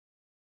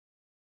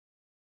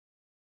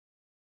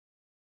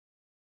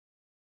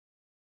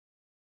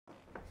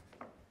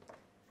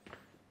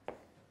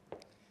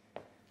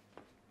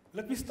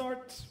Let me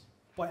start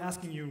by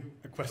asking you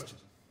a question.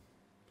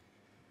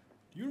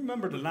 Do you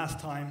remember the last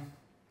time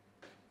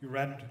you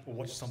read or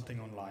watched something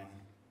online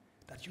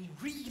that you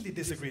really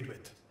disagreed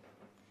with?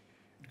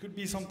 It could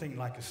be something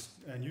like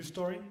a news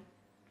story,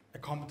 a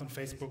comment on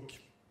Facebook,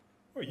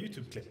 or a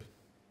YouTube clip.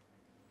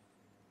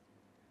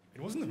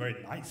 It wasn't a very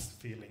nice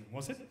feeling,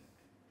 was it?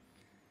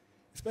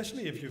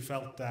 Especially if you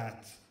felt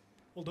that,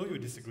 although you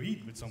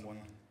disagreed with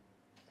someone,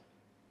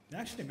 they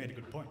actually made a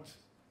good point.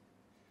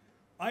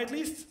 I at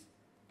least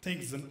think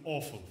it's an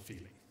awful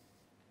feeling.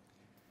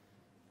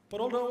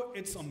 But although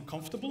it's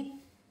uncomfortable,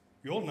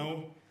 we all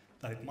know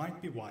that it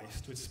might be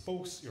wise to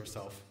expose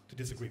yourself to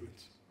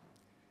disagreement.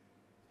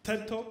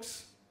 TED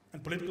Talks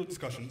and political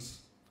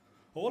discussions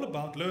are all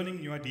about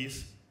learning new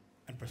ideas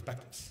and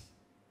perspectives.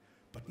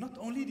 But not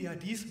only the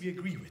ideas we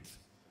agree with.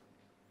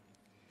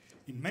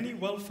 In many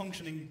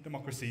well-functioning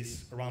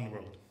democracies around the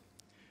world,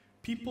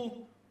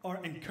 people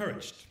are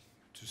encouraged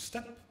to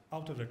step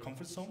out of their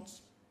comfort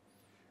zones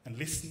and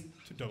listen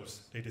to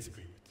those they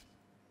disagree with,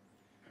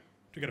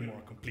 to get a more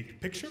complete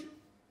picture,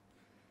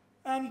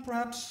 and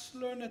perhaps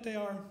learn that they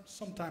are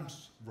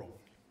sometimes wrong.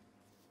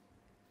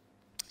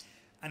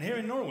 And here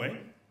in Norway,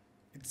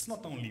 it's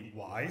not only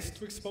wise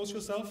to expose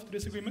yourself to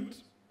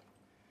disagreement,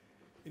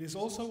 it is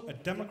also a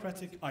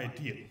democratic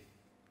ideal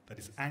that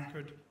is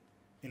anchored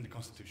in the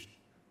Constitution.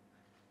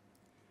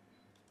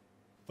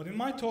 But in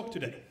my talk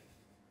today,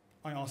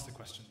 I asked the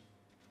question,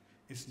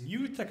 is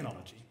new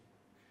technology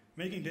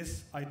making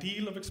this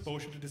ideal of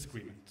exposure to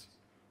disagreement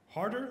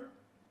harder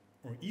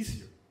or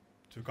easier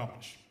to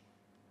accomplish?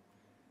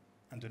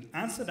 And to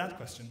answer that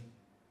question,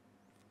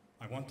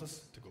 I want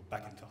us to go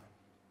back in time.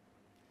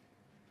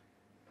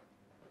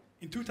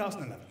 In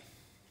 2011,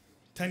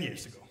 10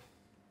 years ago,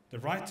 the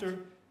writer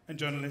and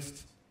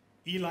journalist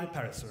Eli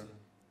Pariser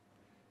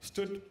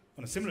stood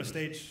on a similar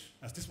stage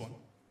as this one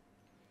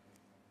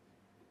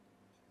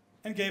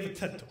and gave a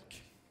TED Talk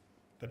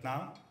that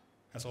now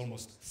has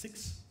almost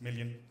 6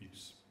 million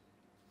views.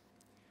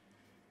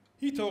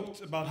 He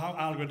talked about how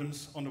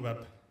algorithms on the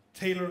web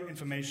tailor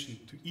information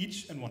to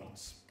each and one of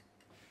us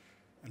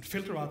and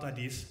filter out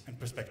ideas and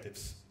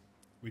perspectives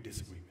we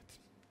disagree with.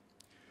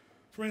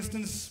 For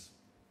instance,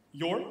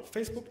 your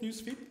Facebook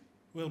newsfeed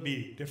will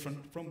be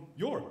different from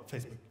your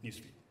Facebook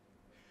newsfeed.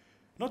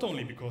 Not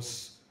only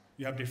because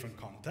you have different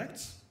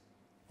contacts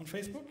on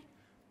Facebook,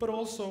 but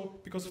also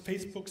because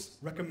Facebook's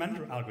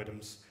recommender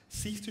algorithms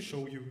seek to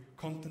show you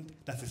content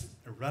that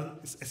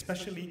is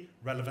especially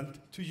relevant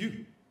to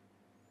you.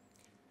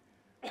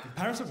 And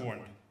Pariser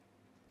warned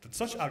that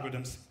such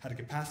algorithms had a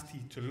capacity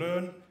to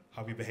learn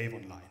how we behave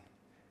online.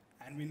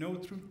 And we know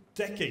through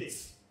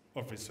decades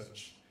of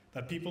research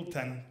that people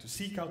tend to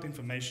seek out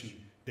information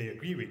they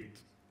agree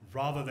with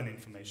rather than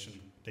information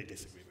they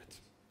disagree with.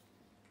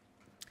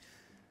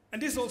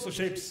 And this also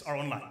shapes our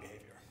online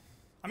behavior.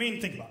 I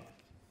mean, think about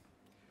it.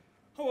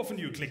 How often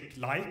do you click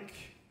like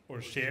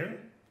or share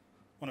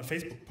on a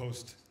Facebook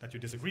post that you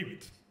disagree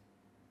with?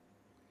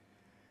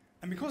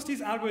 And because these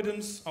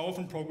algorithms are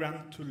often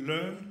programmed to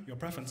learn your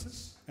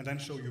preferences and then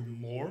show you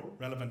more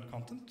relevant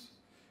content,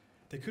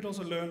 they could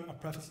also learn our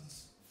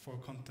preferences for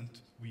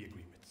content we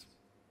agree with.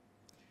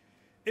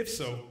 If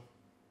so,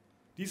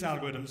 these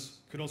algorithms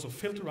could also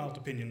filter out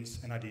opinions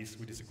and ideas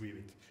we disagree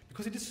with,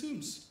 because it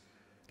assumes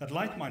that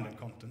like-minded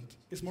content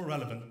is more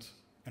relevant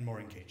and more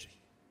engaging.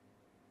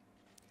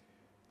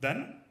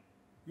 Then,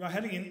 we are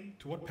heading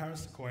into what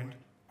Pariser coined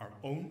our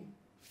own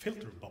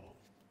filter bubble.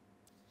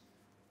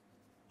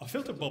 A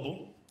filter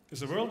bubble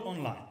is a world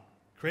online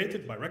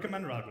created by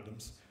recommender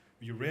algorithms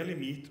where you rarely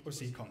meet or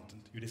see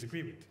content you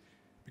disagree with,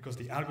 because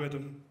the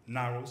algorithm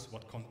narrows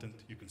what content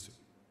you consume.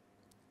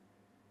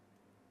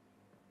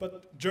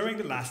 But during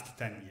the last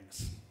 10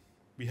 years,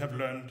 we have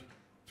learned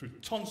through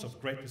tons of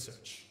great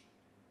research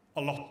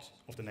a lot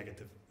of the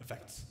negative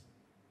effects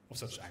of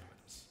such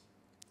algorithms.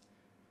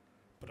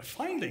 But the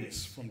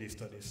findings from these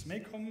studies may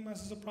come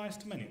as a surprise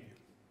to many of you.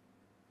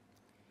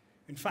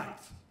 In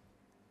fact,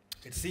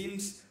 it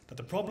seems that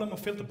the problem of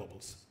filter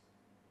bubbles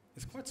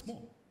is quite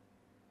small.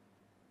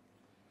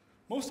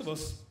 Most of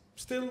us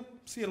still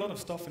see a lot of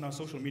stuff in our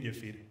social media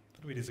feed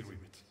that we disagree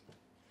with.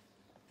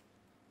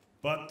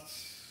 But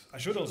I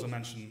should also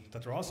mention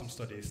that there are some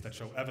studies that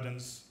show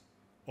evidence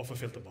of a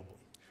filter bubble.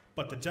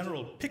 But the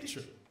general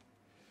picture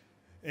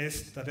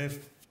is that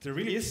if there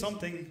really is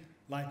something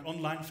like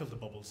online filter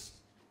bubbles,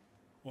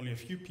 only a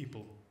few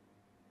people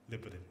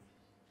live with it.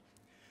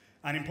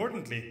 And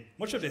importantly,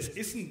 much of this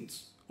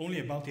isn't only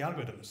about the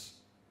algorithms,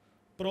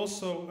 but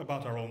also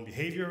about our own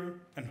behavior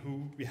and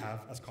who we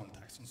have as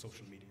contacts on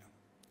social media.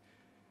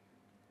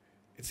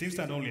 It seems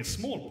that only a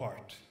small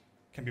part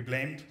can be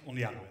blamed on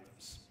the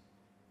algorithms,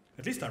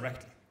 at least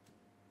directly.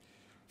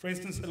 For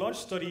instance, a large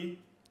study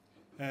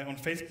on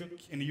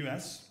Facebook in the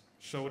US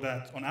showed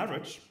that, on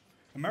average,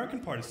 American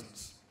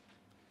partisans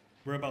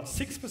were about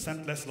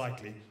 6% less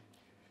likely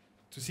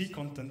to see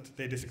content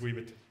they disagree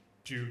with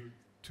due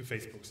to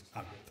Facebook's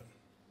algorithm.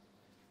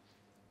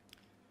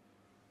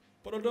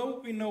 But although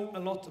we know a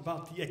lot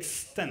about the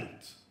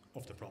extent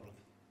of the problem,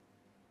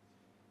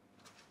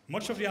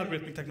 much of the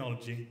algorithmic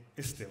technology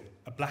is still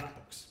a black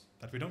box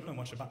that we don't know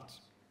much about.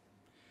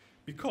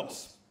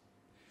 Because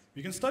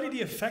we can study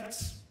the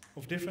effects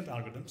of different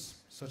algorithms,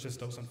 such as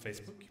those on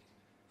Facebook,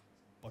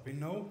 but we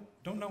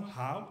don't know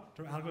how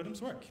their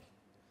algorithms work.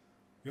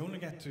 We only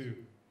get to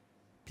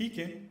peek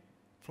in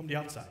from the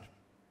outside.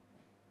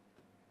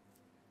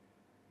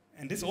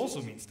 And this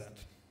also means that,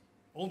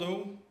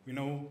 although we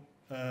know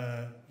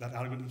that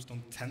algorithms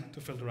don't tend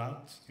to filter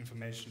out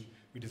information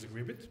we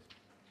disagree with,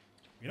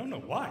 we don't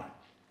know why.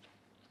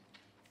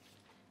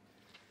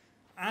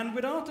 And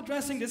without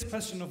addressing this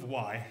question of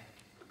why,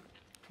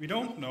 we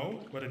don't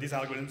know whether these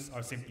algorithms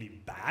are simply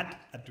bad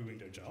at doing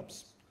their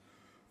jobs,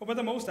 or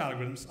whether most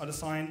algorithms are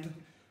designed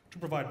to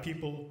provide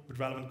people with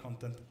relevant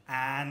content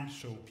and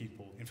show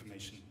people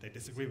information they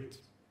disagree with.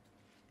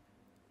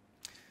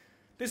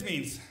 This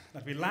means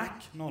that we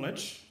lack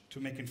knowledge to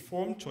make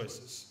informed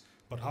choices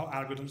about how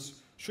algorithms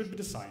should be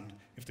designed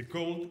if the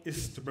goal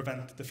is to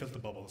prevent the filter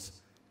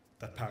bubbles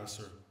that Perils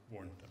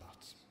warned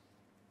about.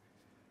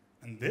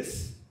 And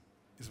this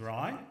is where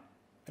I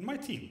and my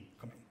team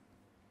come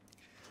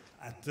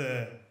in. At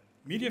the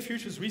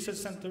MediaFutures Research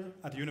Centre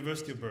at the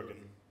University of Bergen,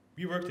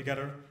 we work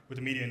together with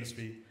the media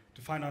industry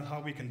to find out how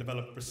we can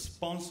develop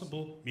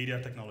responsible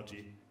media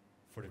technology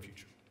for the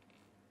future.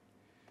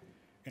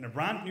 In a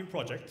brand new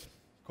project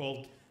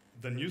called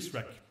the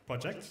NEWSREC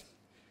project,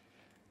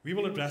 we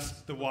will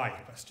address the why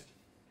question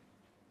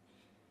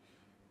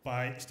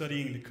by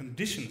studying the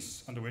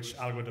conditions under which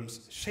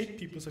algorithms shape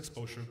people's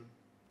exposure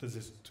to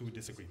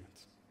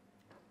disagreement.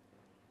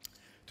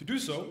 To do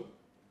so,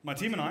 my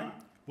team and I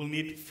will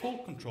need full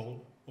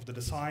control of the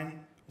design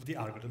of the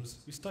algorithms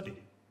we study.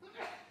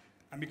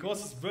 And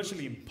because it's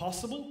virtually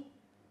impossible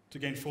to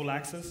gain full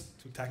access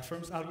to tech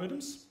firms'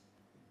 algorithms,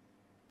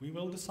 we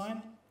will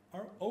design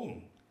our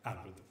own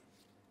algorithm.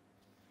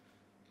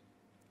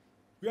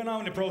 We are now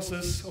in the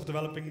process of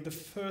developing the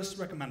first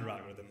recommender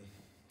algorithm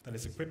that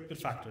is equipped with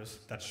factors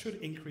that should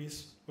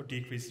increase or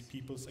decrease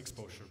people's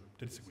exposure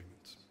to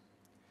disagreement.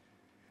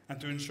 And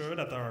to ensure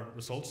that our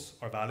results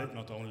are valid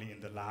not only in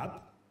the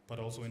lab, but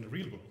also in the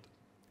real world,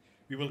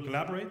 we will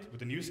collaborate with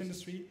the news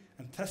industry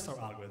and test our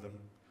algorithm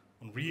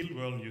on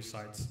real-world news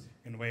sites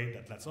in a way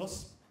that lets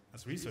us,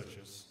 as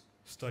researchers,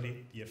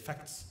 study the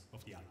effects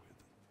of the algorithm.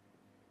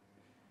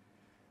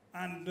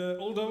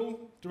 And although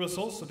the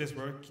results of this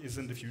work is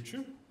in the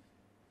future,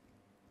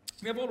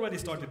 we have already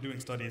started doing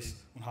studies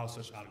on how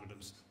such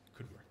algorithms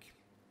could work.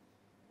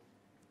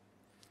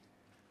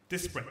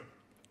 This spring,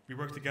 we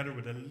worked together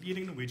with a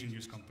leading Norwegian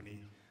news company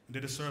and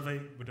did a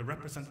survey with a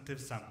representative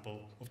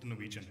sample of the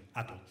Norwegian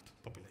adult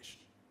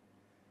population.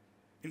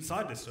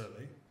 Inside this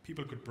survey,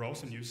 people could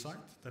browse a news site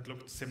that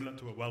looked similar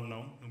to a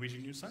well-known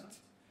Norwegian news site,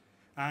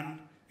 and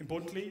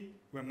importantly,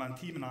 where my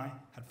team and I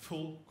had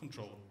full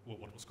control over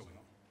what was going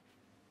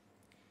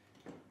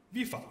on.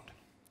 We found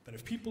that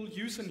if people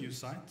use a news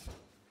site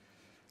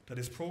that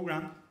is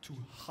programmed to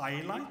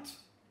highlight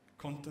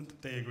content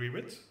they agree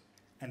with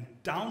and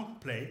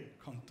downplay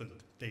content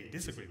they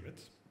disagree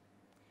with,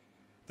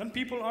 then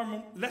people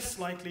are less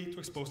likely to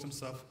expose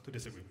themselves to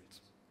disagreement.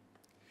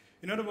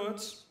 In other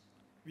words,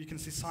 we can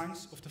see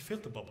signs of the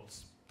filter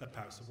bubbles that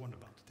Perils warned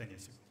about 10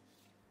 years ago.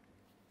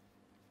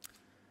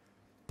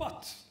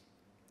 But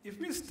if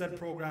we instead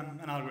program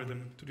an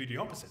algorithm to do the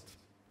opposite,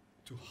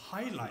 to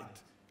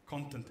highlight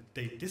content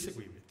they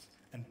disagree with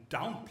and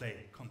downplay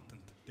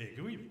content they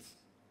agree with,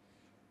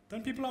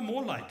 then people are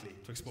more likely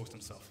to expose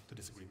themselves to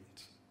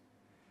disagreement.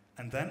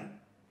 And then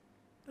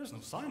there's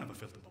no sign of a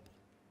filter bubble.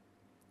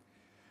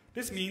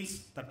 This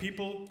means that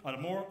people are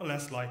more or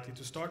less likely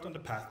to start on the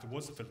path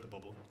towards the filter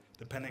bubble,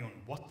 depending on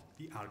what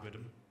the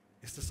algorithm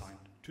is designed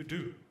to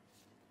do.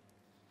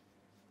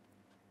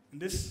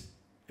 And this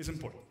is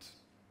important,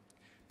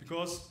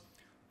 because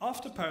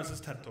after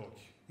Perils' TED Talk,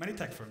 many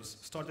tech firms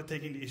started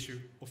taking the issue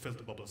of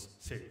filter bubbles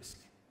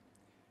seriously.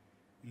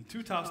 In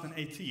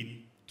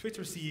 2018,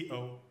 Twitter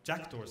CEO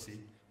Jack Dorsey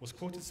was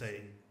quoted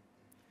saying,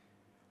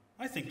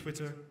 "I think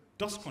Twitter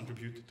does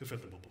contribute to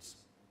filter bubbles,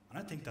 and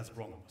I think that's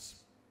wrong of us.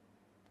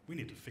 We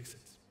need to fix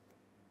it."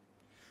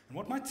 And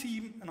what my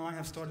team and I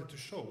have started to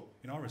show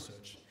in our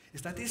research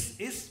is that this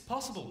is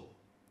possible.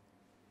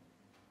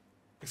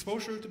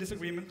 Exposure to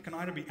disagreement can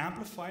either be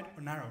amplified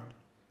or narrowed,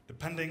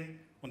 depending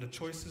on the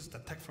choices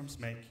that tech firms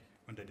make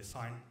when they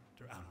design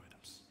their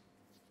algorithms.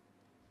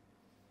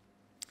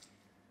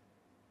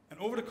 And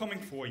over the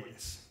coming 4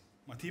 years,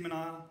 my team and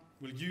I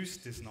will use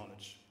this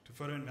knowledge to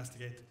further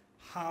investigate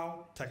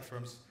how tech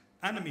firms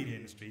and the media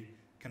industry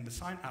can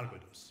design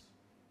algorithms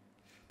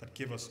that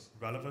give us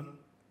relevant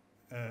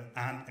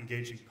and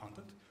engaging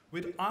content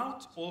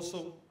without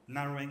also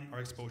narrowing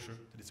our exposure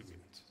to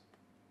disagreement.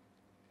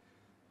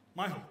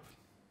 My hope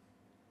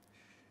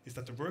is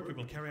that the work we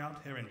will carry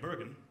out here in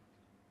Bergen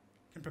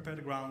can prepare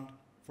the ground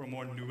for a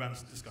more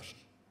nuanced discussion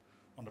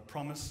on the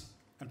promise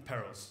and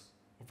perils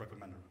of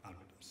recommender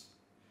algorithms.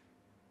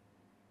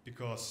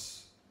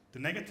 Because the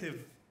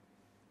negative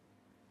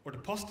or the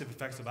positive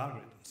effects of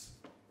algorithms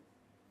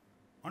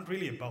aren't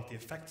really about the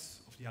effects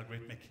of the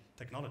algorithmic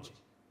technology.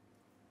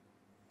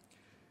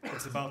 It's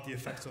It's about the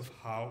effects of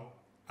how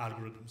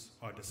algorithms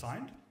are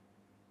designed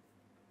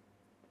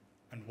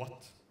and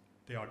what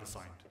they are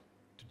designed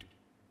to do.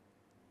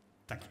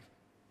 Thank you.